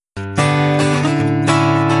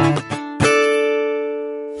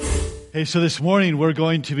Hey, so this morning we're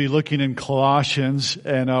going to be looking in Colossians,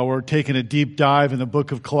 and we're taking a deep dive in the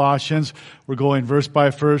book of Colossians. We're going verse by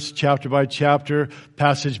verse, chapter by chapter,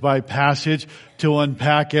 passage by passage to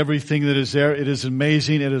unpack everything that is there. It is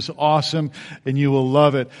amazing, it is awesome, and you will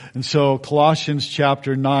love it. And so Colossians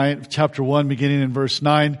chapter 1, beginning in verse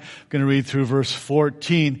 9, I'm going to read through verse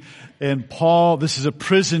 14. And Paul, this is a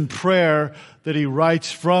prison prayer that he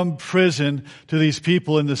writes from prison to these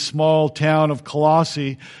people in the small town of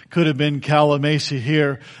Colossae. Could have been Calamasa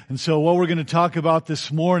here. And so what we're going to talk about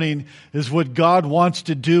this morning is what God wants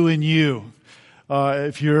to do in you.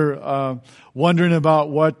 If you're wondering about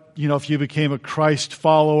what, if you became a Christ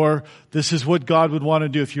follower, this is what God would want to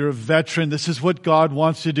do. If you're a veteran, this is what God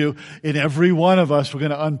wants to do in every one of us. We're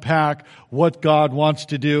going to unpack what God wants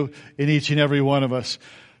to do in each and every one of us.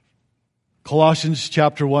 Colossians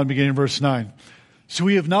chapter 1, beginning in verse 9. So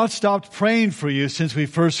we have not stopped praying for you since we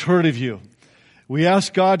first heard of you. We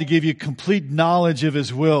ask God to give you complete knowledge of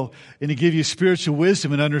His will and to give you spiritual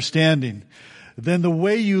wisdom and understanding. Then the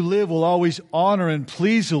way you live will always honor and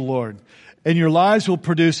please the Lord, and your lives will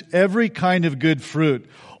produce every kind of good fruit.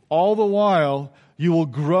 All the while, you will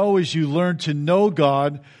grow as you learn to know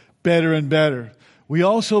God better and better. We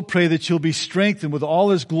also pray that you'll be strengthened with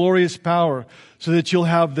all His glorious power so that you'll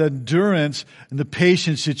have the endurance and the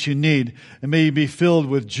patience that you need, and may you be filled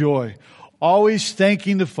with joy. Always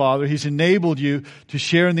thanking the Father, He's enabled you to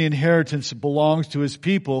share in the inheritance that belongs to His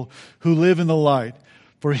people who live in the light.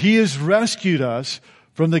 For He has rescued us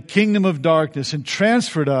from the kingdom of darkness and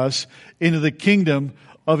transferred us into the kingdom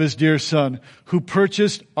of His dear Son, who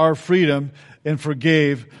purchased our freedom and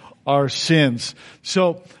forgave our sins.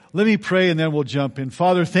 So, let me pray and then we'll jump in.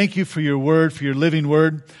 Father, thank you for your word, for your living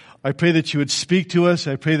word. I pray that you would speak to us.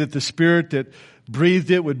 I pray that the Spirit that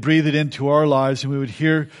breathed it would breathe it into our lives and we would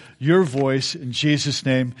hear your voice. In Jesus'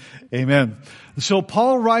 name, amen. And so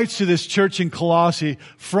Paul writes to this church in Colossae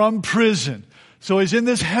from prison. So he's in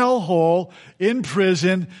this hellhole in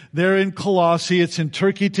prison there in Colossae. It's in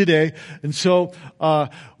Turkey today. And so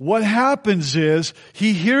what happens is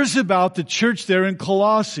he hears about the church there in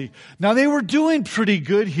Colossae. Now they were doing pretty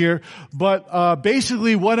good here, but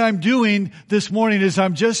basically what I'm doing this morning is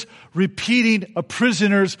I'm just repeating a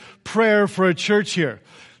prisoner's prayer for a church here.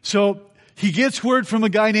 So he gets word from a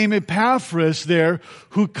guy named Epaphras there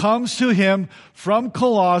who comes to him from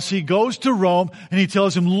Colossae, goes to Rome, and he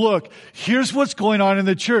tells him, look, here's what's going on in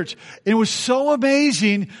the church. And it was so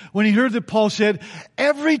amazing when he heard that Paul said,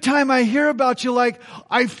 every time I hear about you,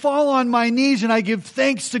 I fall on my knees and I give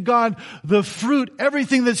thanks to God, the fruit,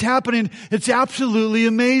 everything that's happening, it's absolutely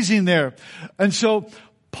amazing there. And so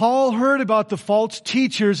Paul heard about the false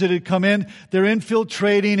teachers that had come in. They're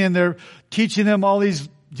infiltrating and they're teaching them all these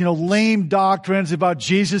lame doctrines about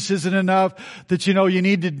Jesus isn't enough, that, you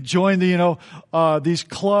need to join these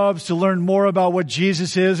clubs to learn more about what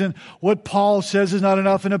Jesus is, and what Paul says is not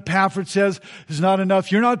enough and Epaphras says is not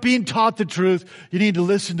enough. You're not being taught the truth. You need to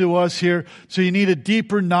listen to us here. So you need a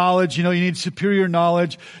deeper knowledge, you need superior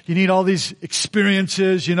knowledge. You need all these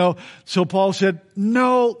experiences, So Paul said,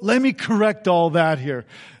 no, let me correct all that here.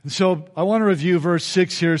 And so I want to review verse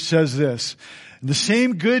 6 here. Says this. The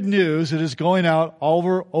same good news that is going out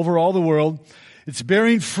over all the world, it's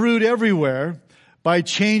bearing fruit everywhere by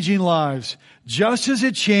changing lives, just as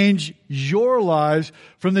it changed your lives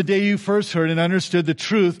from the day you first heard and understood the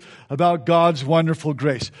truth about God's wonderful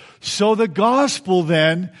grace. So the gospel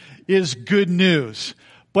then is good news,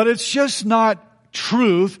 but it's just not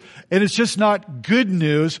truth, and it's just not good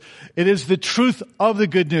news. It is the truth of the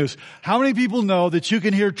good news. How many people know that you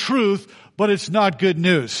can hear truth, but it's not good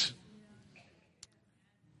news?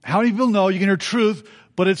 How many people know you can hear truth,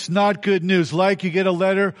 but it's not good news? Like you get a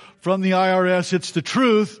letter from the IRS, it's the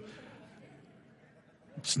truth.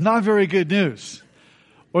 It's not very good news.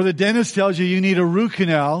 Or the dentist tells you need a root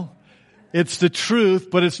canal. It's the truth,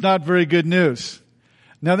 but it's not very good news.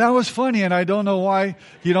 Now that was funny, and I don't know why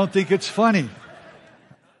you don't think it's funny.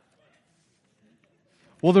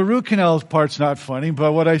 Well, the root canal part's not funny,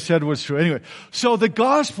 but what I said was true. Anyway, so the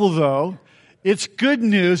gospel though, it's good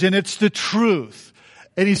news and it's the truth.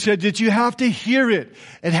 And he said that you have to hear it.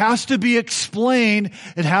 It has to be explained.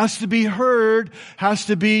 It has to be heard. Has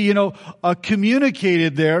to be,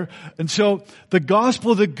 communicated there. And so the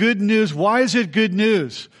gospel, the good news, why is it good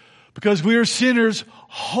news? Because we are sinners,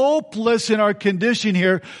 hopeless in our condition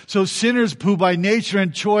here. So sinners who by nature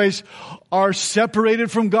and choice are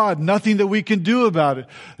separated from God. Nothing that we can do about it.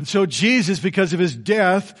 And so Jesus, because of His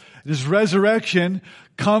death, His resurrection,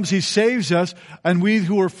 comes, He saves us, and we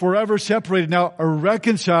who are forever separated now are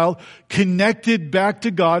reconciled, connected back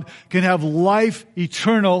to God, can have life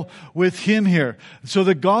eternal with Him here. So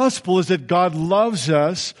the gospel is that God loves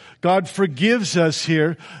us, God forgives us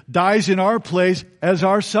here, dies in our place as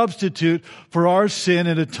our substitute for our sin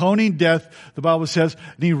and atoning death, the Bible says,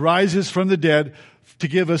 and He rises from the dead to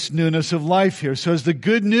give us newness of life here. So as the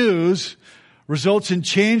good news results in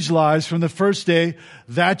changed lives from the first day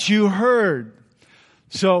that you heard.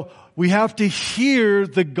 So we have to hear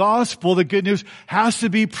the gospel. The good news has to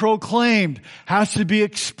be proclaimed, has to be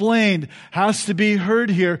explained, has to be heard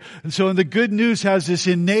here. And so the good news has this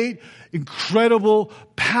innate, incredible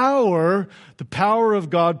power, the power of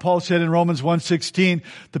God, Paul said in Romans 1:16,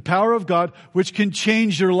 the power of God which can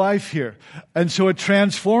change your life here. And so it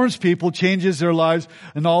transforms people, changes their lives,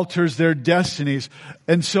 and alters their destinies.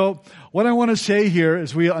 And so what I want to say here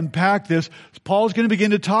as we unpack this, Paul's going to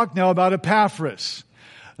begin to talk now about Epaphras.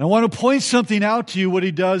 And I want to point something out to you what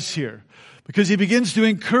he does here. Because he begins to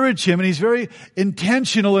encourage him, and he's very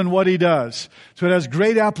intentional in what he does. So it has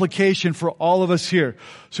great application for all of us here.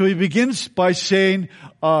 So he begins by saying,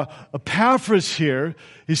 Epaphras here,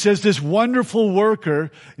 he says this wonderful worker,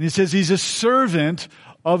 and he says he's a servant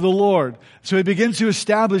of the Lord. So he begins to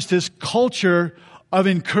establish this culture of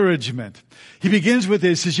encouragement. He begins with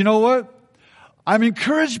this, he says, you know what? I'm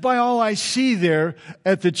encouraged by all I see there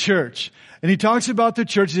at the church. And he talks about the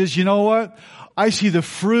church. He says, you know what? I see the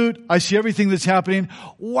fruit. I see everything that's happening.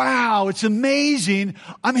 Wow, it's amazing.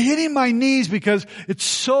 I'm hitting my knees because it's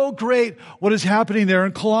so great what is happening there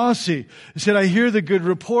in Colossae. He said, I hear the good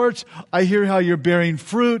reports. I hear how you're bearing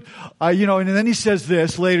fruit. And then he says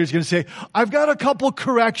this later. He's going to say, I've got a couple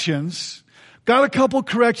corrections. Got a couple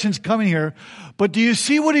corrections coming here. But do you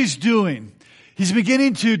see what he's doing? He's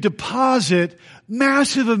beginning to deposit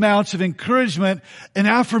massive amounts of encouragement and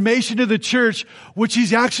affirmation to the church, which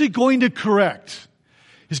he's actually going to correct.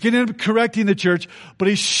 He's going to end up correcting the church, but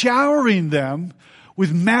he's showering them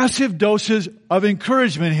with massive doses of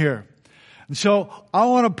encouragement here. And so I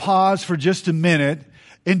want to pause for just a minute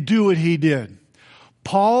and do what he did.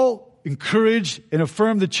 Paul encouraged and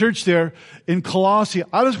affirmed the church there in Colossae.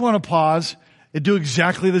 I just want to pause and do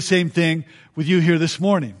exactly the same thing with you here this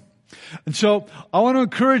morning. And so I want to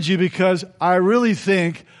encourage you because I really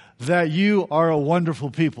think that you are a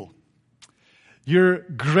wonderful people. You're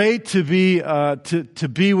great to be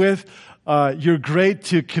with. You're great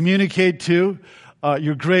to communicate to.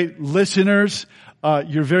 You're great listeners.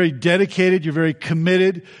 You're very dedicated. You're very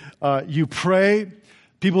committed. You pray.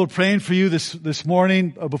 People are praying for you this morning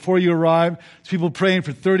before you arrive. There's people praying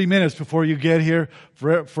for 30 minutes before you get here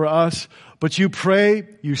for us. But you pray,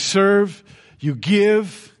 you serve, you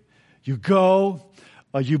give. You go,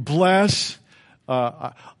 you bless.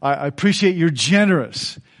 I appreciate you're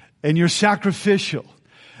generous and you're sacrificial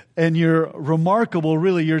and you're remarkable,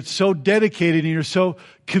 really. You're so dedicated and you're so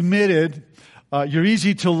committed. You're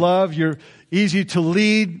easy to love. You're easy to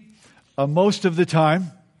lead most of the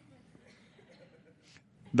time.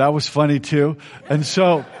 That was funny too. And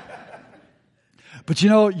so... But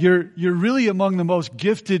you're really among the most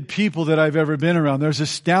gifted people that I've ever been around. There's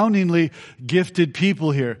astoundingly gifted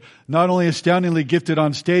people here. Not only astoundingly gifted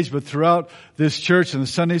on stage, but throughout this church and the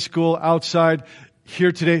Sunday school, outside,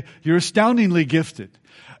 here today. You're astoundingly gifted.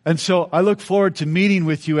 And so I look forward to meeting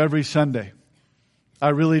with you every Sunday. I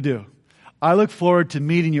really do. I look forward to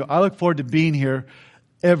meeting you. I look forward to being here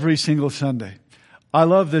every single Sunday. I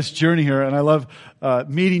love this journey here, and I love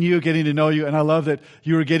meeting you, getting to know you, and I love that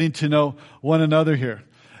you are getting to know one another here.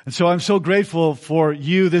 And so I'm so grateful for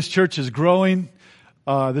you. This church is growing.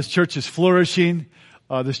 This church is flourishing.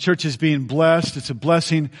 This church is being blessed. It's a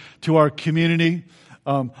blessing to our community.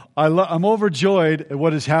 I'm overjoyed at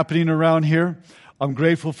what is happening around here. I'm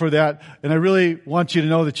grateful for that, and I really want you to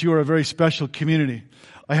know that you are a very special community.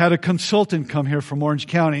 I had a consultant come here from Orange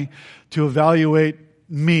County to evaluate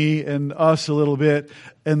me and us a little bit.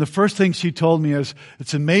 And the first thing she told me is,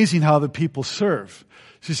 it's amazing how the people serve.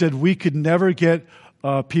 She said, we could never get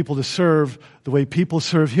people to serve the way people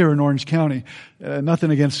serve here in Orange County.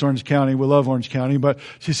 Nothing against Orange County. We love Orange County. But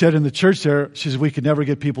she said in the church there, she said, we could never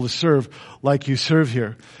get people to serve like you serve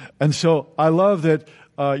here. And so I love that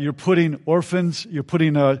you're putting orphans, you're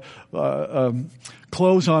putting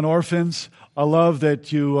clothes on orphans. I love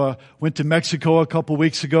that you went to Mexico a couple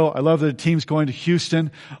weeks ago. I love that the team's going to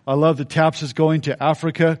Houston. I love that TAPS is going to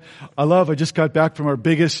Africa. I just got back from our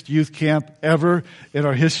biggest youth camp ever in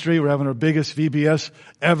our history. We're having our biggest VBS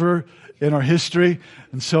ever in our history.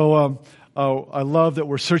 And so I love that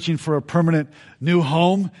we're searching for a permanent new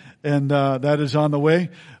home, and that is on the way.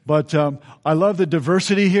 But I love the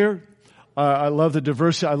diversity here. I love the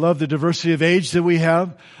diversity. I love the diversity of age that we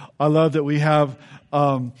have. I love that we have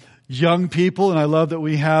young people, and I love that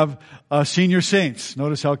we have senior saints.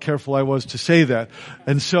 Notice how careful I was to say that.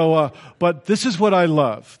 And so, but this is what I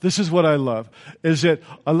love. This is what I love, is that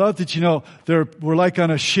I love that, we're like on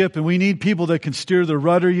a ship, and we need people that can steer the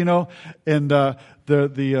rudder, and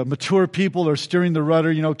the mature people are steering the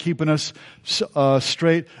rudder, keeping us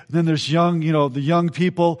straight. And then there's the young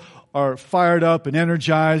people are fired up and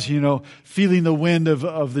energized, feeling the wind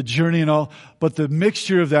of the journey and all. But the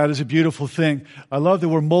mixture of that is a beautiful thing. I love that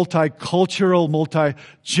we're multicultural,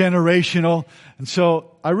 multi-generational. And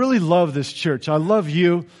so I really love this church. I love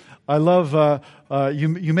you. I love,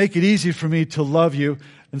 you make it easy for me to love you.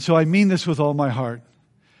 And so I mean this with all my heart.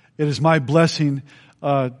 It is my blessing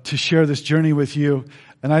to share this journey with you.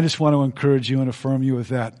 And I just want to encourage you and affirm you with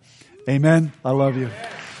that. Amen. I love you.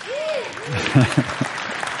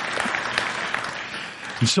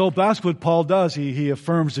 And so that's what Paul does. He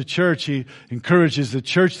affirms the church. He encourages the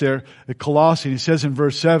church there at Colossians. He says in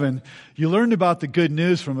verse 7, you learned about the good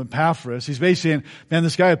news from Epaphras. He's basically saying, man,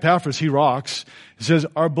 this guy Epaphras, he rocks. He says,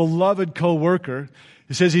 our beloved co-worker.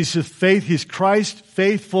 He says he's Christ's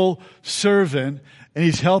faithful servant, and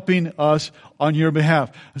he's helping us on your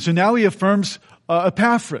behalf. And so now he affirms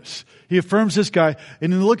Epaphras. He affirms this guy,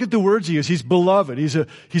 and then look at the words he uses. He's beloved. He's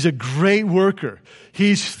a great worker.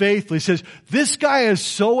 He's faithful. He says, this guy is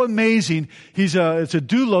so amazing. It's a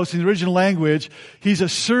doulos in the original language. He's a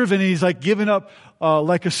servant, and he's like giving up,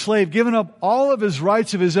 like a slave, giving up all of his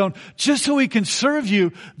rights of his own, just so he can serve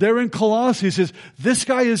you there in Colossae. He says, this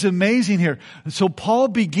guy is amazing here. And so Paul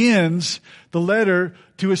begins the letter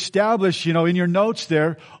to establish, in your notes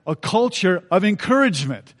there, a culture of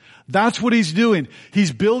encouragement. That's what he's doing.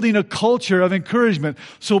 He's building a culture of encouragement.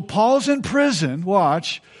 So Paul's in prison.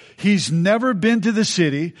 Watch. He's never been to the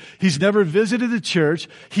city. He's never visited the church.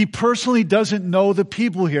 He personally doesn't know the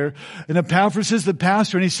people here. And Epaphras is the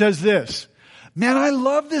pastor, and he says this, man, I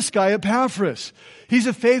love this guy, Epaphras. He's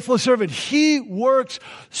a faithful servant. He works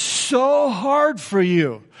so hard for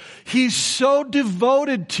you. He's so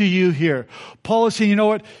devoted to you here. Paul is saying, you know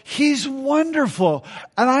what? He's wonderful.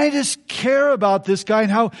 And I just care about this guy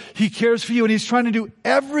and how he cares for you. And he's trying to do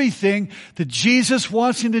everything that Jesus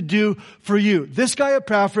wants him to do for you. This guy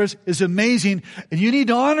Epaphras is amazing, and you need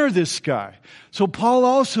to honor this guy. So Paul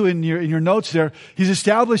also in your notes there, he's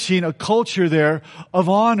establishing a culture there of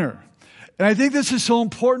honor. And I think this is so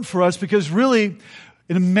important for us because really,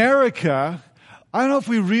 in America, I don't know if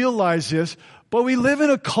we realize this, but we live in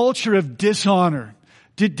a culture of dishonor.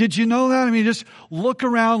 Did you know that? I mean, just look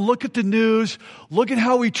around, look at the news, look at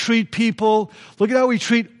how we treat people, look at how we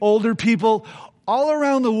treat older people. All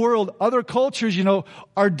around the world, other cultures,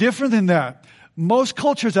 are different than that. Most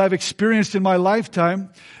cultures I've experienced in my lifetime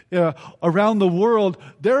around the world,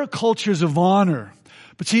 there are cultures of honor.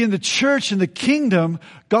 But see, in the church, in the kingdom,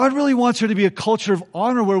 God really wants there to be a culture of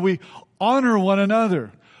honor where we honor one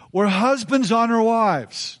another, where husbands honor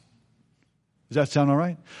wives. Does that sound all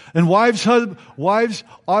right? And wives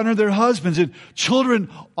honor their husbands, and children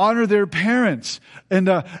honor their parents, and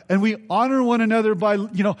we honor one another by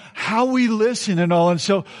how we listen and all. And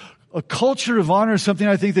so, a culture of honor is something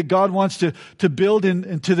I think that God wants to build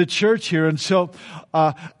into the church here, and so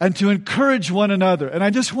and to encourage one another. And I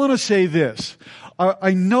just want to say this: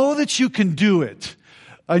 I know that you can do it.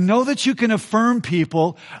 I know that you can affirm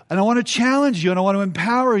people, and I want to challenge you, and I want to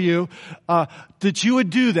empower you that you would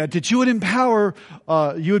do that you would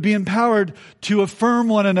you would be empowered to affirm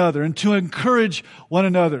one another and to encourage one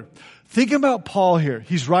another. Think about Paul here.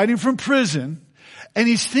 He's writing from prison, and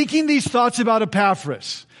he's thinking these thoughts about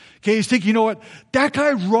Epaphras. Okay, he's thinking, you know what? That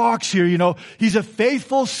guy rocks here, He's a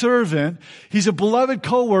faithful servant. He's a beloved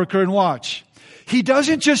coworker, and watch. He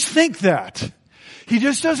doesn't just think that. He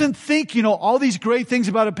just doesn't think, all these great things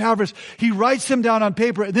about Epaphras. He writes them down on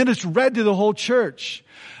paper, and then it's read to the whole church.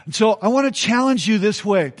 And so I want to challenge you this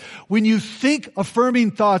way. When you think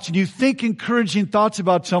affirming thoughts and you think encouraging thoughts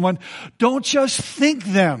about someone, don't just think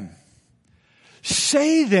them.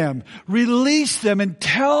 Say them, release them, and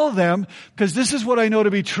tell them, because this is what I know to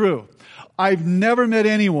be true. I've never met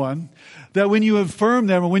anyone that when you affirm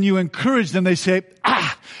them or when you encourage them, they say,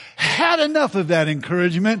 had enough of that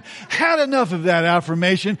encouragement, had enough of that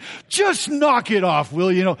affirmation, just knock it off,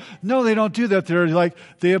 will you? No, they don't do that.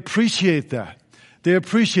 They appreciate that. They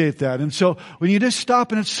appreciate that. And so when you just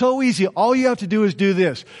stop, and it's so easy, all you have to do is do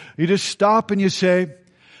this. You just stop and you say,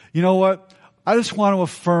 you know what? I just want to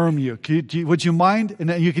affirm you. Would you mind?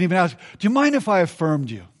 And you can even ask, do you mind if I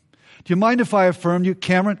affirmed you? Do you mind if I affirm you?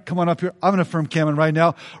 Cameron, come on up here. I'm going to affirm Cameron right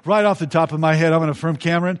now. Right off the top of my head, I'm going to affirm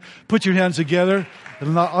Cameron. Put your hands together,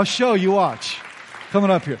 and I'll show you. Watch. Coming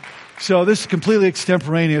up here. So this is completely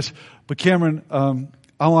extemporaneous, but Cameron,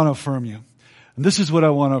 I want to affirm you. And this is what I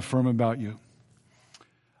want to affirm about you.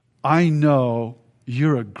 I know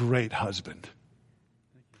you're a great husband.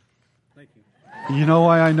 Thank you. You know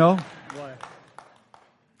why I know? Why?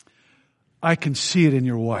 I can see it in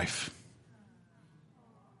your wife.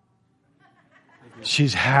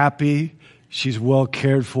 She's happy, she's well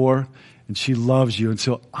cared for, and she loves you. And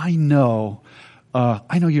so I know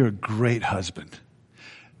you're a great husband.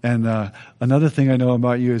 And another thing I know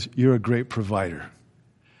about you is you're a great provider.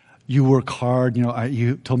 You work hard.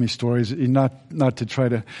 You told me stories, not to try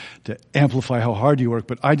to amplify how hard you work,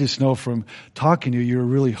 but I just know from talking to you, you're a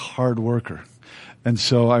really hard worker. And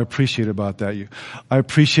so I appreciate about that. I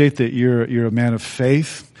appreciate that you're a man of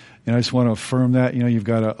faith. I just want to affirm that. You've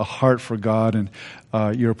got a heart for God,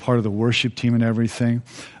 and you're a part of the worship team and everything.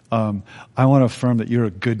 I want to affirm that you're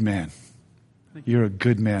a good man. You're a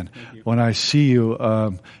good man. When I see you,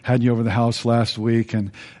 had you over the house last week,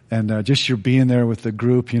 and just your being there with the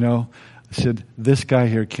group, I said, this guy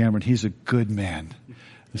here, Cameron, he's a good man.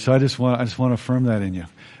 And so I just want to affirm that in you.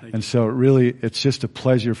 And so really, it's just a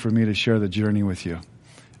pleasure for me to share the journey with you. It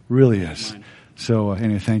really is. So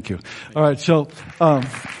anyway, thank you. All right, so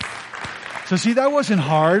see, that wasn't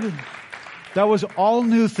hard. That was all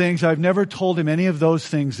new things. I've never told him any of those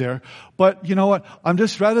things there. But you know what? I'm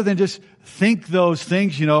just, rather than just think those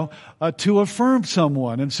things, to affirm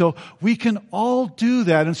someone. And so we can all do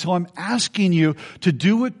that. And so I'm asking you to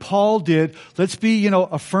do what Paul did. Let's be,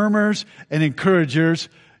 affirmers and encouragers.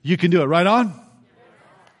 You can do it. Right on?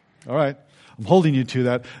 All right. I'm holding you to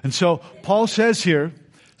that. And so Paul says here,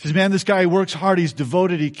 says, man, this guy works hard. He's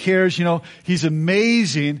devoted. He cares. He's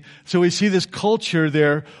amazing. So we see this culture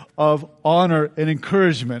there of honor and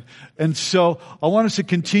encouragement. And so I want us to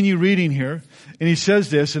continue reading here. And he says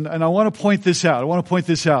this, and I want to point this out.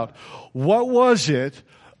 What was it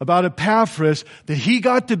about Epaphras that he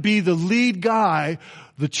got to be the lead guy,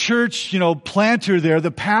 the church, planter there,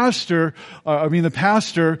 the pastor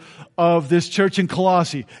of this church in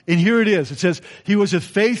Colossae? And here it is. It says, he was a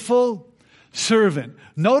faithful servant.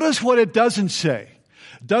 Notice what it doesn't say.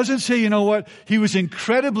 It doesn't say, he was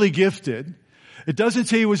incredibly gifted. It doesn't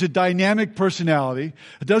say he was a dynamic personality.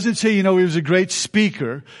 It doesn't say, he was a great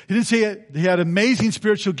speaker. It didn't say he had amazing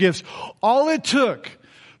spiritual gifts. All it took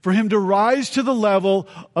for him to rise to the level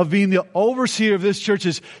of being the overseer of this church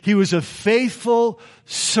is he was a faithful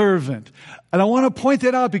servant. And I want to point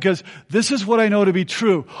that out because this is what I know to be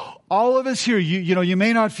true. All of us here, you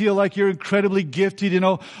may not feel like you're incredibly gifted,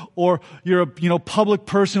 or you're a, public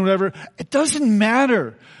person, whatever. It doesn't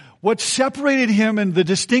matter. What separated him and the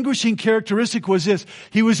distinguishing characteristic was this.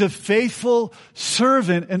 He was a faithful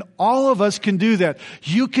servant, and all of us can do that.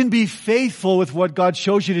 You can be faithful with what God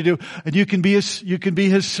shows you to do, and you can be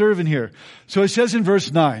his servant here. So it says in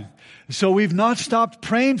verse 9, so we've not stopped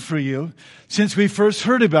praying for you since we first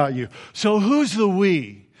heard about you. So who's the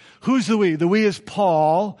we? Who's the we? The we is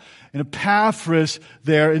Paul and Epaphras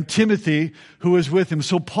there, and Timothy, who was with him.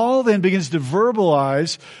 So Paul then begins to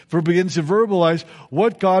verbalize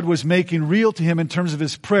what God was making real to him in terms of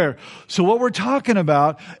his prayer. So what we're talking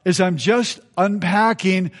about is I'm just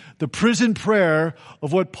unpacking the prison prayer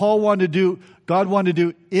of what Paul wanted to do, God wanted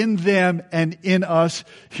to do in them and in us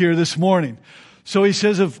here this morning. So he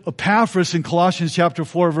says of Epaphras in Colossians chapter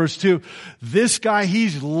 4, verse 2, this guy,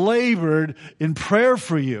 he's labored in prayer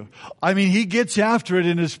for you. I mean, he gets after it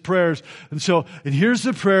in his prayers. And here's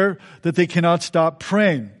the prayer that they cannot stop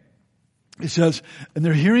praying. It says, and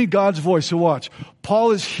they're hearing God's voice. So watch. Paul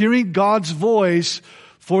is hearing God's voice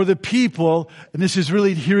for the people, and this is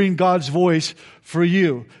really hearing God's voice for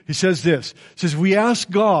you. He says this. He says, we ask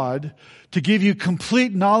God to give you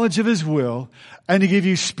complete knowledge of His will and to give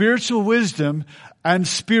you spiritual wisdom and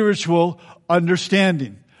spiritual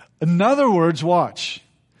understanding. In other words, watch.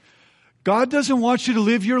 God doesn't want you to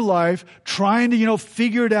live your life trying to,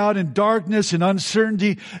 figure it out in darkness and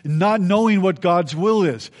uncertainty, and not knowing what God's will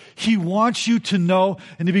is. He wants you to know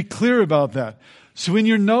and to be clear about that. So in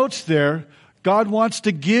your notes there, God wants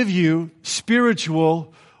to give you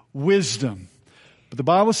spiritual wisdom. But the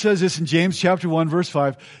Bible says this in James chapter 1, verse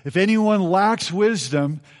 5. If anyone lacks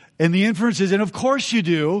wisdom, and the inference is, and of course you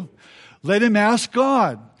do, let him ask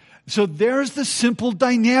God. So there's the simple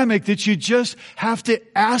dynamic that you just have to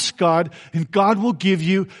ask God, and God will give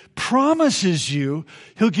you, promises you,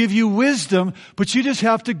 He'll give you wisdom, but you just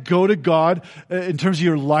have to go to God in terms of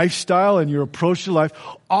your lifestyle and your approach to life,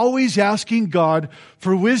 always asking God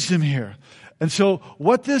for wisdom here. And so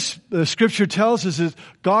what this scripture tells us is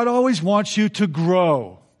God always wants you to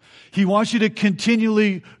grow. He wants you to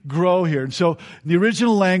continually grow here. And so in the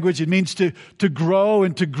original language, it means to grow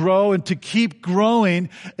and to grow and to keep growing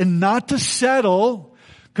and not to settle.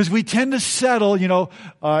 Because we tend to settle,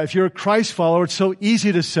 if you're a Christ follower, it's so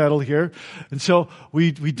easy to settle here. And so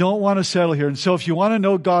we don't want to settle here. And so if you want to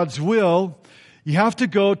know God's will, you have to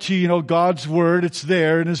go to, God's Word. It's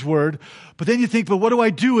there in His Word. But then you think, but what do I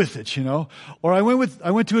do with it, Or I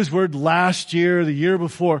went to His Word last year, the year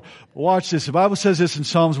before. Watch this. The Bible says this in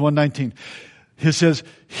Psalms 119. It says,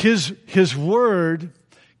 His Word,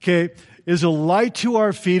 is a light to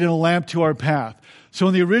our feet and a lamp to our path. So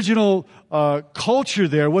in the original culture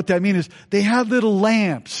there, what that means is they had little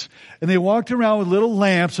lamps. And they walked around with little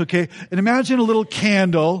lamps, And imagine a little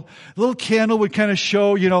candle. A little candle would kind of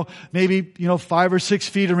show, maybe, 5 or 6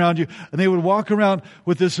 feet around you. And they would walk around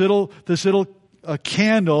with this little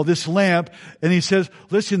candle, this lamp. And he says,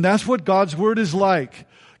 listen, that's what God's Word is like.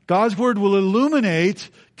 God's Word will illuminate,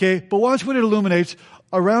 but watch what it illuminates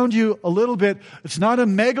around you a little bit. It's not a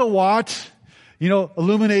megawatt,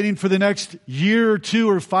 illuminating for the next year or 2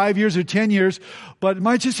 or 5 years or 10 years, but it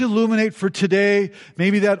might just illuminate for today,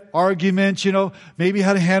 maybe that argument, maybe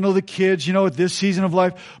how to handle the kids, at this season of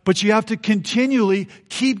life. But you have to continually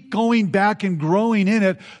keep going back and growing in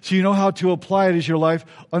it so you know how to apply it as your life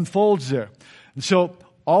unfolds there. And so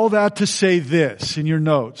all that to say this in your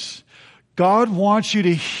notes. God wants you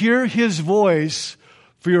to hear His voice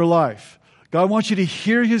for your life. God wants you to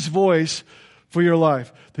hear His voice for your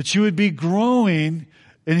life. That you would be growing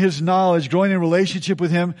in His knowledge, growing in relationship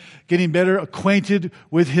with Him, getting better acquainted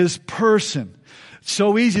with His person. It's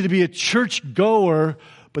so easy to be a church goer,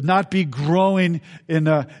 but not be growing in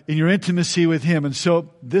your intimacy with Him. And so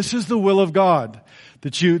this is the will of God,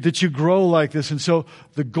 that you grow like this. And so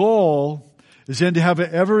the goal is then to have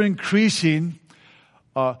an ever increasing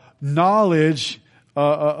knowledge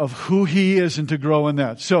of who He is and to grow in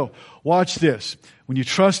that. So watch this. When you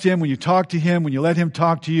trust Him, when you talk to Him, when you let Him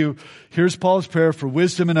talk to you, here's Paul's prayer for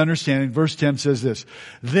wisdom and understanding. Verse 10 says this.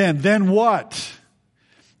 Then what?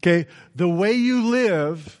 The way you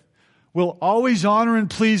live will always honor and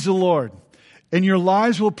please the Lord, and your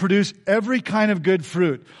lives will produce every kind of good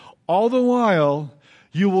fruit. All the while,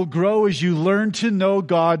 you will grow as you learn to know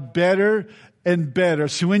God better and better.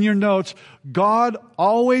 So in your notes, God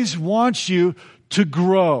always wants you to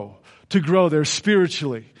grow there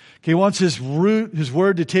spiritually. He wants His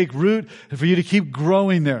Word to take root and for you to keep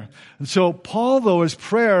growing there. And so Paul, though, his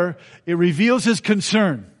prayer, it reveals his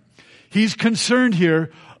concern. He's concerned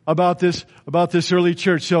here about this early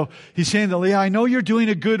church. So he's saying that, I know you're doing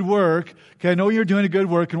a good work. I know you're doing a good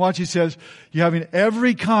work. And watch, he says, you're having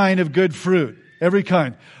every kind of good fruit. Every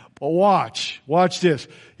kind. But watch this.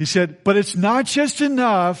 He said, but it's not just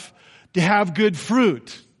enough to have good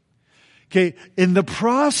fruit. In the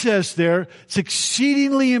process there, it's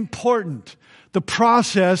exceedingly important, the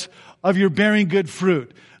process of your bearing good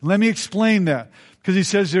fruit. Let me explain that. Because he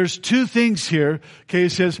says there's 2 things here. He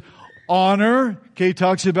says honor. He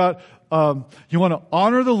talks about you want to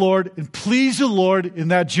honor the Lord and please the Lord in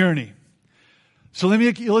that journey. So let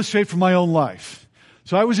me illustrate from my own life.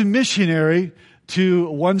 So I was a missionary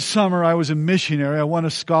one summer I was a missionary. I won a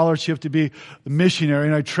scholarship to be a missionary,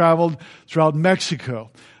 and I traveled throughout Mexico.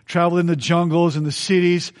 Traveled in the jungles and the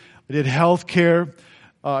cities. I did health care.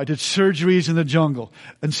 I did surgeries in the jungle.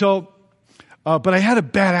 And so, but I had a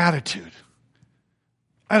bad attitude.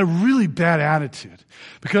 I had a really bad attitude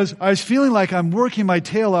because I was feeling like I'm working my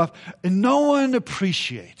tail off and no one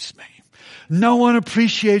appreciates me. No one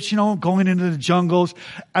appreciates, going into the jungles.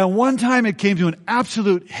 And one time it came to an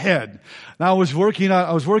absolute head. And I was working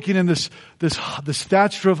in this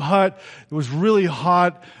thatched roof hut. It was really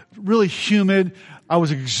hot, really humid. I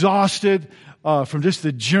was exhausted from just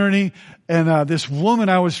the journey, and this woman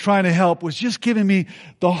I was trying to help was just giving me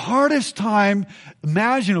the hardest time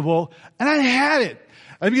imaginable, and I had it.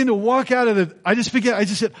 I began to walk out of I just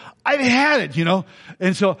said, I've had it,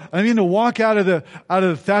 And so I began to walk out of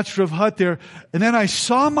the thatched roof hut there, and then I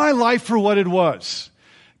saw my life for what it was.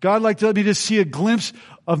 God let me just see a glimpse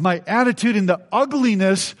of my attitude and the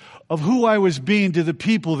ugliness of who I was being to the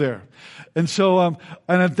people there. And so, and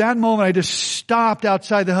at that moment, I just stopped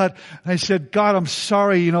outside the hut and I said, God, I'm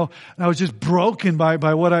sorry, and I was just broken by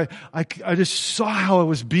what I just saw how I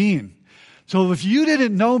was being. So if you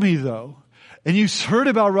didn't know me though, and you heard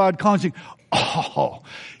about Rod Collins,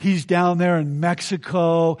 he's down there in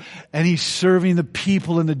Mexico and he's serving the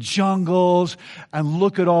people in the jungles and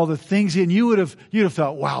look at all the things, and you'd have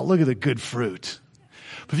thought, wow, look at the good fruit.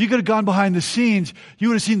 But if you could have gone behind the scenes, you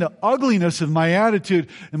would have seen the ugliness of my attitude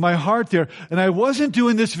and my heart there. And I wasn't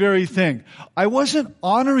doing this very thing. I wasn't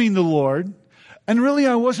honoring the Lord. And really,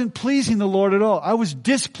 I wasn't pleasing the Lord at all. I was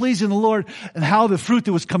displeasing the Lord and how the fruit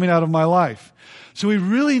that was coming out of my life. So we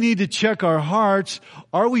really need to check our hearts.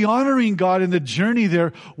 Are we honoring God in the journey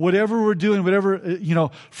there? Whatever we're doing, whatever,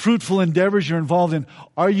 fruitful endeavors you're involved in,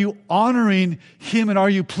 are you honoring Him and are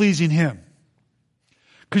you pleasing Him?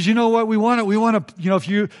 Because you know what? We want to, if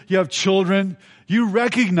you have children, you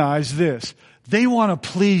recognize this. They want to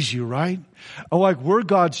please you, right? Like we're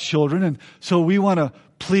God's children, and so we want to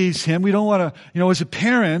please Him. We don't want to, as a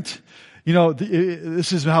parent,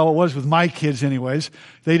 this is how it was with my kids anyways.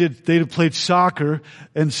 They'd played soccer,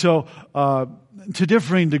 and so, to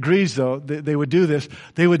differing degrees though, they would do this.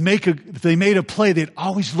 If they made a play, they'd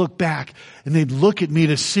always look back, and they'd look at me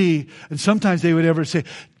to see, and sometimes they would ever say,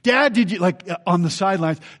 Dad, on the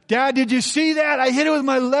sidelines, Dad, did you see that? I hit it with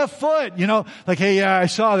my left foot, hey, yeah, I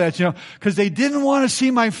saw that, because they didn't want to see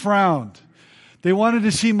my frown. They wanted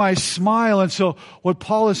to see my smile. And so what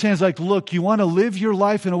Paul is saying is look, you want to live your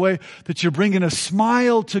life in a way that you're bringing a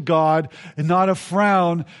smile to God and not a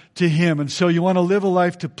frown to Him. And so you want to live a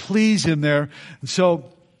life to please Him there. And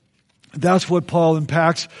so that's what Paul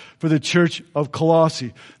impacts for the church of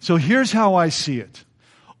Colossae. So here's how I see it.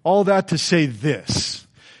 All that to say this.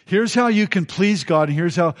 Here's how you can please God, and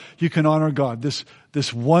here's how you can honor God. This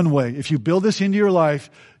one way. If you build this into your life,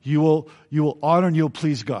 you will honor and you'll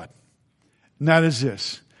please God. And that is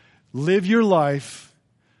this. Live your life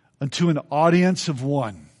unto an audience of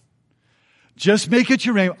one. Just make it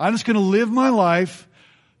your aim. I'm just going to live my life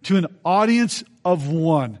to an audience of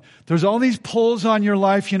one. There's all these pulls on your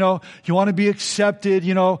life, you want to be accepted,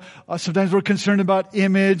 sometimes we're concerned about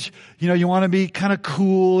image, you want to be kind of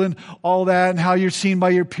cool and all that and how you're seen by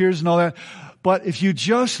your peers and all that. But if you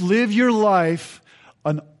just live your life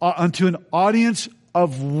unto an audience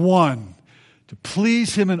of one, to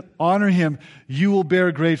please Him and honor Him, you will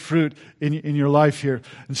bear great fruit in your life here.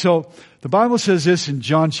 And so the Bible says this in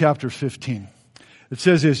John chapter 15. It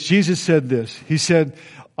says this, Jesus said this. He said,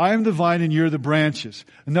 I am the vine and you're the branches.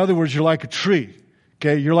 In other words, you're like a tree.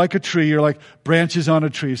 Okay, you're like a tree. You're like branches on a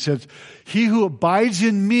tree. He says, he who abides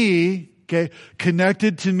in me,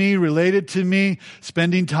 connected to me, related to me,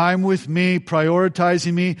 spending time with me,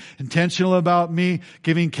 prioritizing me, intentional about me,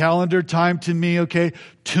 giving calendar time to me,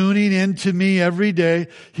 tuning into me every day.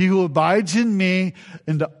 He who abides in me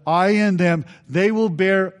and I in them, they will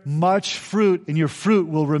bear much fruit and your fruit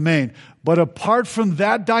will remain. But apart from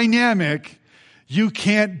that dynamic, you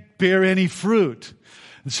can't bear any fruit.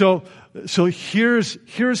 And so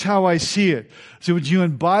here's how I see it. So would you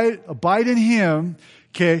abide in Him?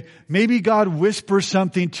 Maybe God whispers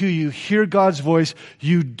something to you. Hear God's voice.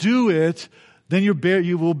 You do it, then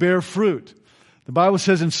you will bear fruit. The Bible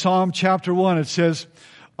says in Psalm chapter 1, it says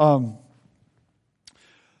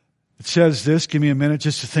this. Give me a minute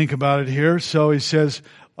just to think about it here. So He says,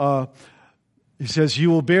 you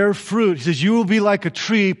will bear fruit. He says, you will be like a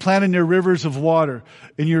tree planted near rivers of water,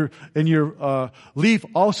 and your leaf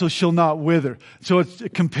also shall not wither. So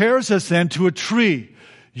it compares us then to a tree.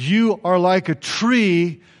 You are like a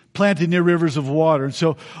tree planted near rivers of water. And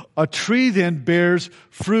so a tree then bears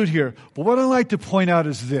fruit here. But what I like to point out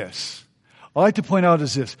is this.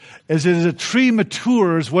 As a tree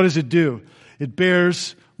matures, what does it do? It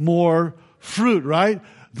bears more fruit, right?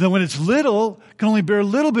 Then when it's little, it can only bear a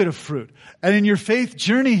little bit of fruit. And in your faith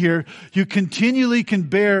journey here, you continually can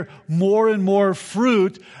bear more and more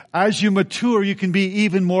fruit. As you mature, you can be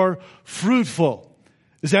even more fruitful.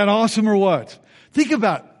 Is that awesome or what? Think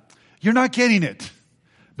about it. You're not getting it.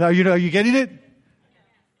 Now, are you getting it?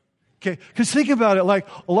 Okay. Because think about it, like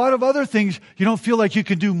a lot of other things, you don't feel like you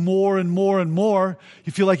can do more and more and more.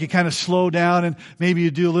 You feel like you kind of slow down and maybe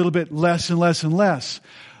you do a little bit less and less and less.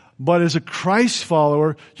 But as a Christ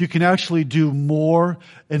follower, you can actually do more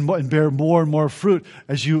and bear more and more fruit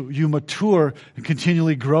as you mature and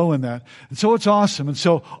continually grow in that. And so it's awesome. And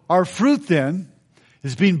so our fruit then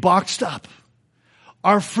is being boxed up.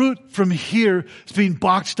 Our fruit from here is being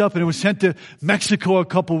boxed up, and it was sent to Mexico a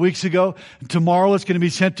couple weeks ago. And tomorrow it's going to be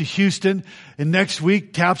sent to Houston. And next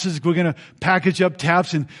week, we're going to package up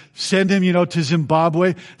Taps and send him, to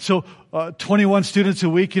Zimbabwe. So 21 students a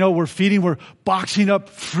week, we're boxing up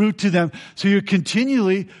fruit to them. So you're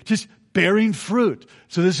continually just bearing fruit.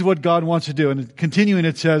 So this is what God wants to do. And continuing,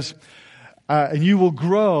 it says, and you will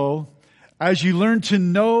grow as you learn to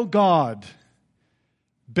know God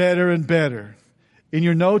better and better. In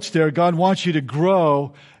your notes there, God wants you to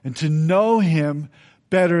grow and to know Him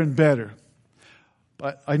better and better.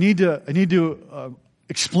 But I need to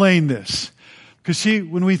explain this. Because see,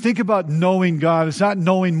 when we think about knowing God, it's not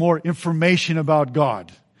knowing more information about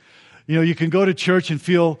God. You know, you can go to church and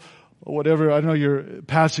feel whatever, I don't know your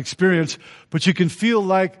past experience, but you can feel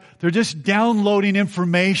like they're just downloading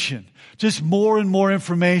information. Just more and more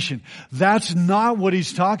information. That's not what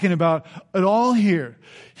he's talking about at all here.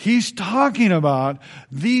 He's talking about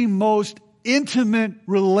the most intimate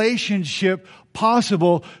relationship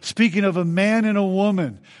possible, speaking of a man and a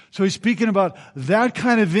woman. So he's speaking about that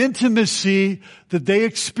kind of intimacy that they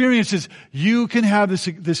experience. You can have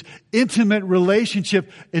this intimate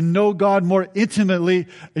relationship and know God more intimately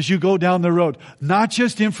as you go down the road. Not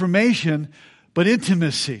just information, but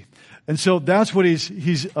intimacy. And so that's what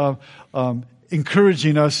he's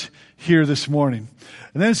encouraging us here this morning.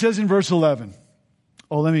 And then it says in verse 11,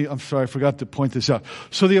 I'm sorry, I forgot to point this out.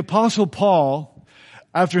 So the Apostle Paul,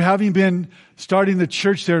 after having been starting the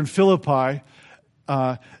church there in Philippi,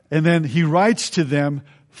 and then he writes to them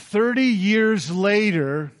 30 years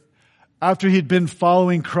later after he'd been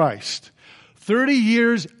following Christ. 30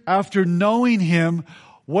 years after knowing him,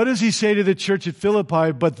 what does he say to the church at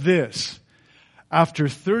Philippi but this? After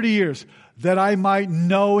 30 years, that I might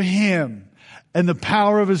know him and the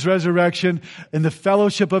power of his resurrection and the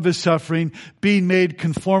fellowship of his suffering, being made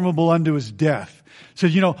conformable unto his death. So,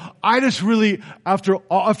 I just really,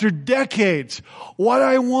 after decades, what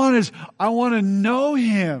I want is, I want to know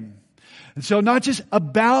him. And so not just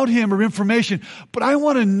about him or information, but I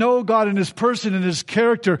want to know God and his person and his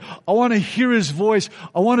character. I want to hear his voice.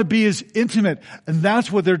 I want to be his intimate. And that's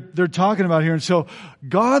what they're talking about here. And so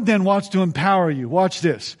God then wants to empower you. Watch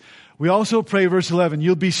this. We also pray, verse 11,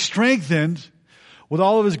 you'll be strengthened with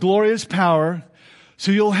all of his glorious power.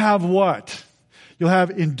 So you'll have what? You'll have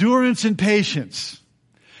endurance and patience.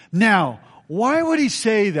 Now, why would he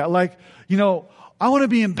say that? I want to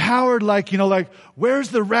be empowered where's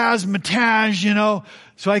the razzmatazz,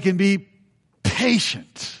 so I can be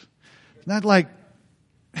patient. Not like,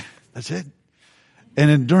 that's it.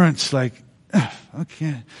 And endurance,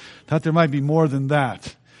 okay. Thought there might be more than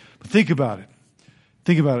that. But think about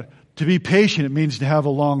it. To be patient, it means to have a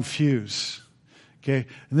long fuse. Okay?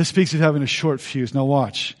 And this speaks of having a short fuse. Now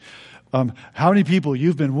watch. How many people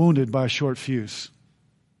you've been wounded by a short fuse?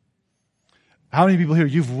 How many people here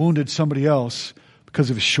you've wounded somebody else because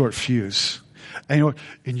of a short fuse? And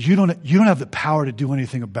you don't have the power to do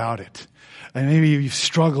anything about it. And maybe you've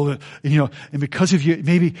struggled, and because of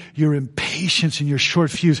maybe your impatience and your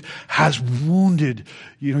short fuse has wounded,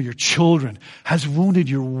 your children, has wounded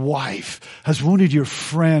your wife, has wounded your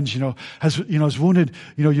friends, has wounded,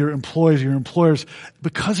 your employees, your employers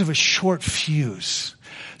because of a short fuse.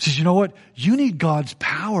 Says, you know what? You need God's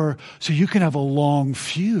power so you can have a long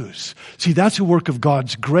fuse. See, that's a work of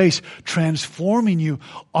God's grace transforming you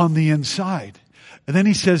on the inside. And then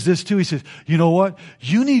he says this too. He says, you know what?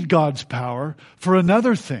 You need God's power for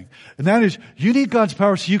another thing. And that is, you need God's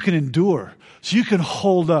power so you can endure, so you can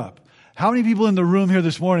hold up. How many people in the room here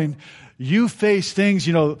this morning, you face things,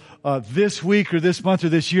 this week or this month or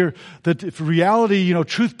this year, that if reality,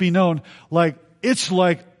 truth be known, it's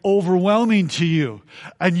overwhelming to you.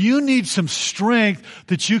 And you need some strength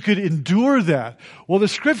that you could endure that. Well, the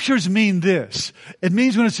scriptures mean this. It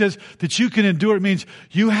means when it says that you can endure, it means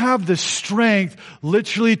you have the strength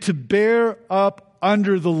literally to bear up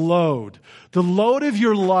under the load. The load of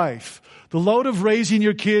your life. The load of raising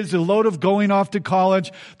your kids, the load of going off to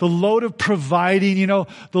college, the load of providing, the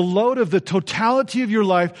load of the totality of your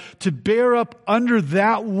life to bear up under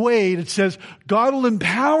that weight. It says God will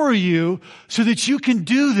empower you so that you can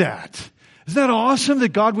do that. Isn't that awesome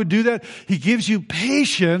that God would do that? He gives you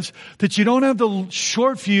patience that you don't have the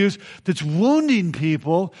short fuse that's wounding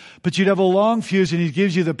people, but you'd have a long fuse, and He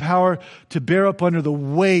gives you the power to bear up under the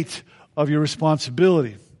weight of your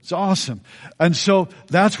responsibility. It's awesome. And so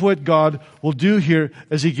that's what God will do here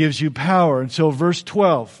as He gives you power. And so verse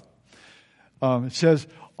 12, it says,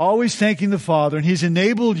 always thanking the Father, and He's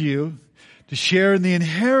enabled you to share in the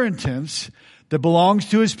inheritance that belongs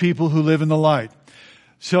to His people who live in the light.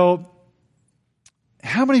 So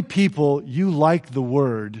how many people you like the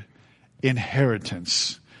word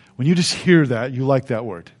inheritance? When you just hear that, you like that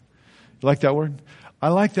word. You like that word? I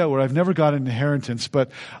like that word. I've never got an inheritance, but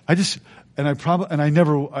I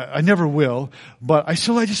never will, but I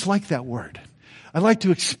just like that word. I like to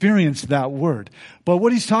experience that word. But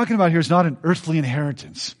what he's talking about here is not an earthly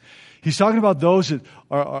inheritance. He's talking about those that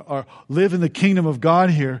are live in the kingdom of God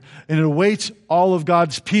here, and it awaits all of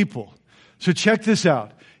God's people. So check this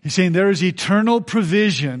out. He's saying there is eternal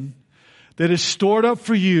provision that is stored up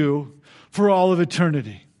for you for all of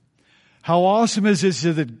eternity. How awesome is this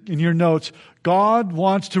that in your notes, God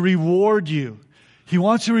wants to reward you. He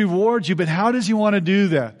wants to reward you, but how does He want to do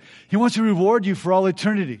that? He wants to reward you for all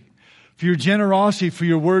eternity, for your generosity, for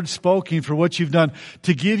your words spoken, for what you've done,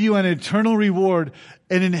 to give you an eternal reward.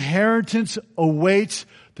 An inheritance awaits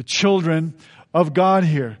the children of God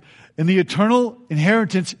here. And the eternal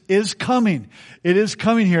inheritance is coming. It is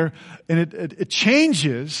coming here, and it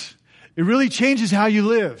changes. It really changes how you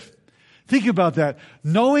live. Think about that.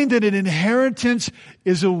 Knowing that an inheritance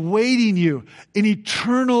is awaiting you, an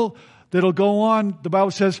eternal that'll go on, the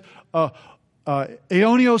Bible says,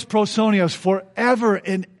 aeonios prosonios, forever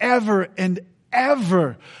and ever and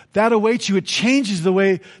ever. That awaits you. It changes the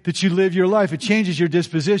way that you live your life. It changes your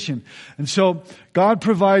disposition. And so God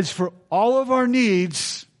provides for all of our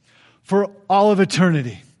needs for all of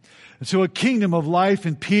eternity. And so a kingdom of life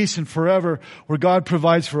and peace and forever, where God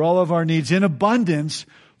provides for all of our needs in abundance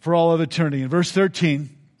for all of eternity. In verse 13,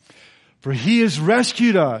 for He has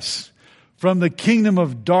rescued us from the kingdom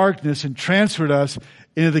of darkness and transferred us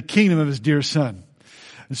into the kingdom of His dear Son.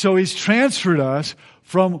 And so He's transferred us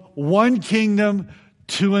from one kingdom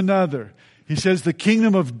to another. He says the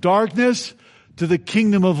kingdom of darkness to the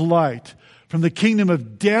kingdom of light. From the kingdom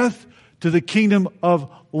of death to the kingdom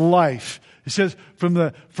of life. He says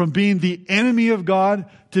from being the enemy of God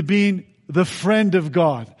to being the friend of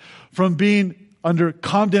God. From being under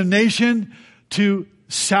condemnation to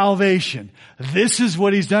salvation. This is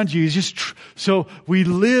what He's done to you. He's just so we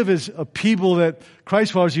live as a people that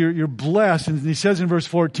Christ follows. You're blessed, and He says in verse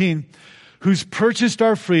 14, who's purchased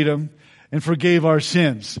our freedom and forgave our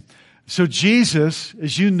sins. So Jesus,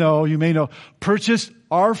 as you may know, purchased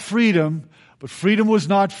our freedom, but freedom was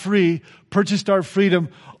not free. Purchased our freedom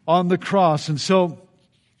on the cross, and so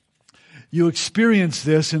you experience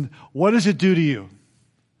this. And what does it do to you?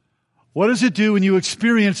 What does it do when you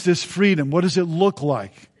experience this freedom? What does it look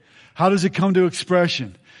like? How does it come to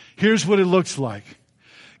expression? Here's what it looks like.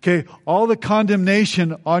 Okay, all the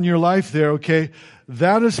condemnation on your life there, okay,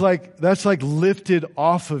 that's like lifted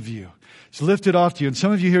off of you. It's lifted off to you. And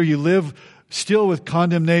some of you here, you live still with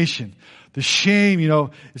condemnation. The shame,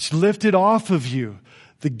 it's lifted off of you.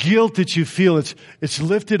 The guilt that you feel, it's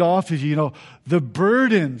lifted off of you. The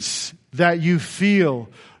burdens that you feel,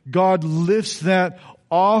 God lifts that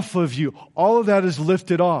off of you. All of that is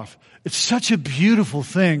lifted off. It's such a beautiful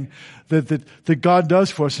thing that God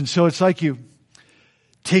does for us. And so it's like you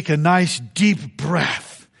take a nice deep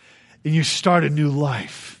breath and you start a new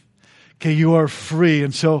life. Okay, you are free.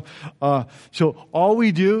 And so all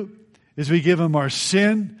we do is we give Him our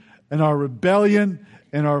sin and our rebellion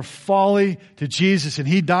and our folly to Jesus, and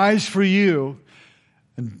He dies for you.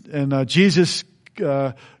 And Jesus,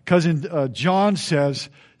 cousin John says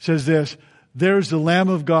this, there's the Lamb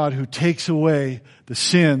of God who takes away the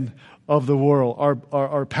sin of the world,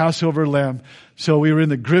 our Passover Lamb. So we were in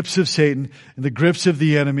the grips of Satan, in the grips of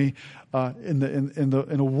the enemy,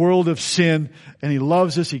 in a world of sin, and He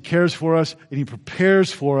loves us, He cares for us, and He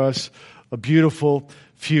prepares for us a beautiful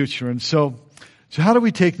future. And so how do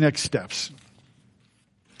we take next steps?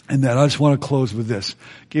 And then I just want to close with this.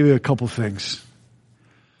 Give you a couple things.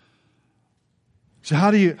 So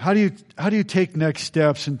how do you take next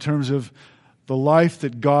steps in terms of the life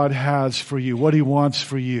that God has for you, what He wants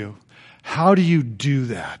for you? How do you do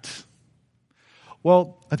that?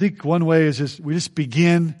 Well, I think one way is we just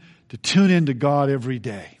begin to tune into God every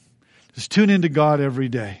day. Just tune into God every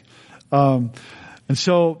day. And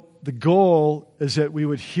so the goal is that we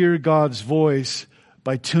would hear God's voice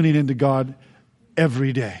by tuning into God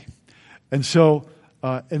every day. And so,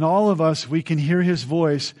 in all of us, we can hear His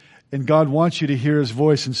voice, and God wants you to hear His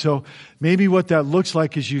voice. And so, maybe what that looks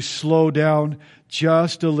like is you slow down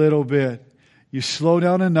just a little bit. You slow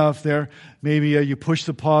down enough there. Maybe you push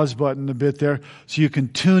the pause button a bit there so you can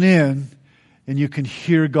tune in and you can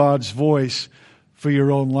hear God's voice for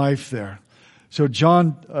your own life there. So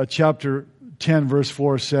John chapter 10 verse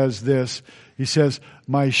 4 says this. He says,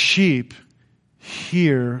 my sheep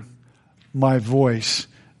hear my voice.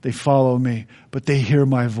 They follow me, but they hear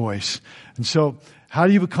my voice. And so how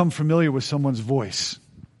do you become familiar with someone's voice?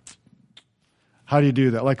 How do you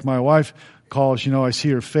do that? Like my wife calls, I see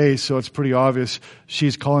her face, so it's pretty obvious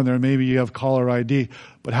she's calling there. Maybe you have caller ID.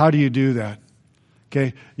 But how do you do that?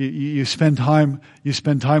 Okay, you spend time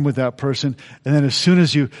with that person, and then as soon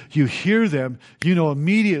as you hear them, you know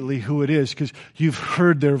immediately who it is because you've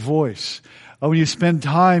heard their voice. When you spend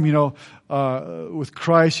time, with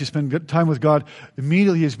Christ, you spend good time with God,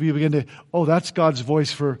 immediately as you begin to, that's God's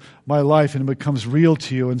voice for my life, and it becomes real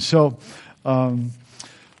to you. And so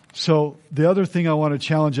the other thing I want to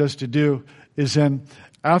challenge us to do is then,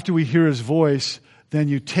 after we hear His voice, then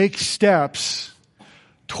you take steps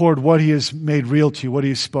toward what He has made real to you, what He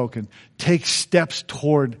has spoken. Take steps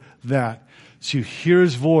toward that. So you hear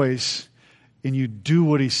His voice and you do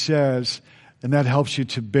what He says, and that helps you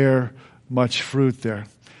to bear much fruit there.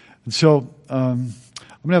 And so I'm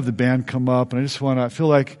going to have the band come up, and I feel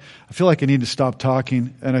like I need to stop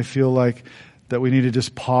talking, and I feel like that we need to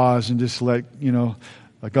just pause and just let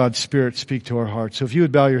God's Spirit speak to our hearts. So if you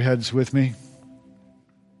would bow your heads with me.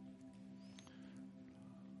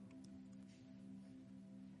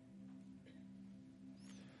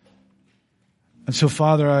 And so,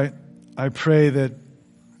 Father, I pray that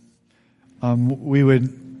we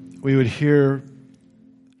would hear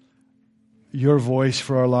Your voice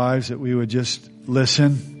for our lives, that we would just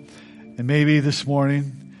listen. And maybe this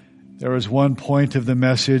morning there was one point of the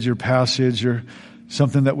message or passage or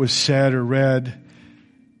something that was said or read,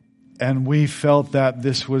 and we felt that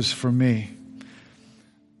this was for me.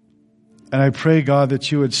 And I pray, God,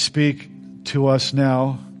 that You would speak to us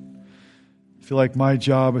now. I feel like my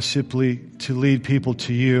job is simply to lead people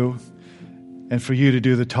to You and for You to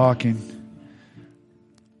do the talking.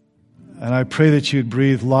 And I pray that You'd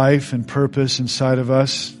breathe life and purpose inside of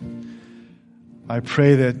us. I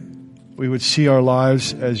pray that we would see our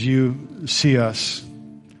lives as You see us.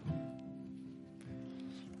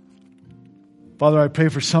 Father, I pray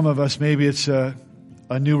for some of us, maybe it's a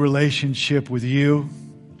new relationship with You,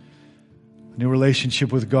 a new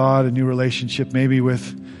relationship with God, a new relationship maybe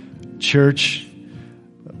with church,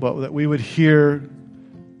 but that we would hear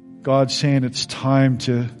God saying it's time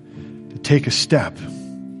to take a step.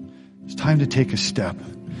 It's time to take a step.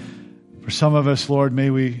 For some of us, Lord, may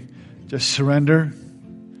we just surrender.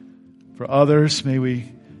 For others, may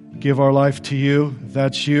we give our life to You. If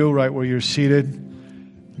that's you, right where you're seated,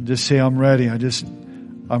 and just say, I'm ready.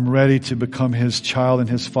 I'm ready to become His child and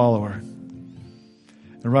His follower.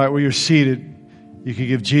 And right where you're seated, you can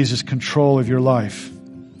give Jesus control of your life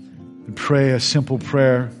and pray a simple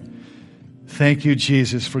prayer. Thank You,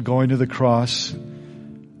 Jesus, for going to the cross.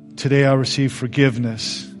 Today I receive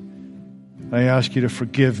forgiveness. I ask You to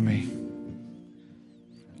forgive me.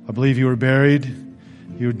 I believe You were buried,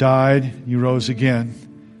 You died, You rose again,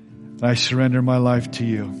 and I surrender my life to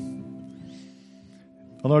You.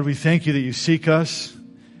 Oh, Lord, we thank You that You seek us,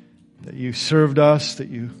 that You served us, that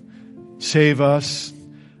You save us.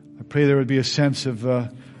 I pray there would be a sense of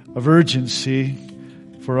urgency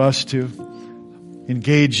for us to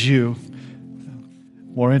engage You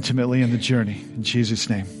more intimately in the journey. In Jesus'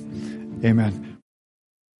 name, amen.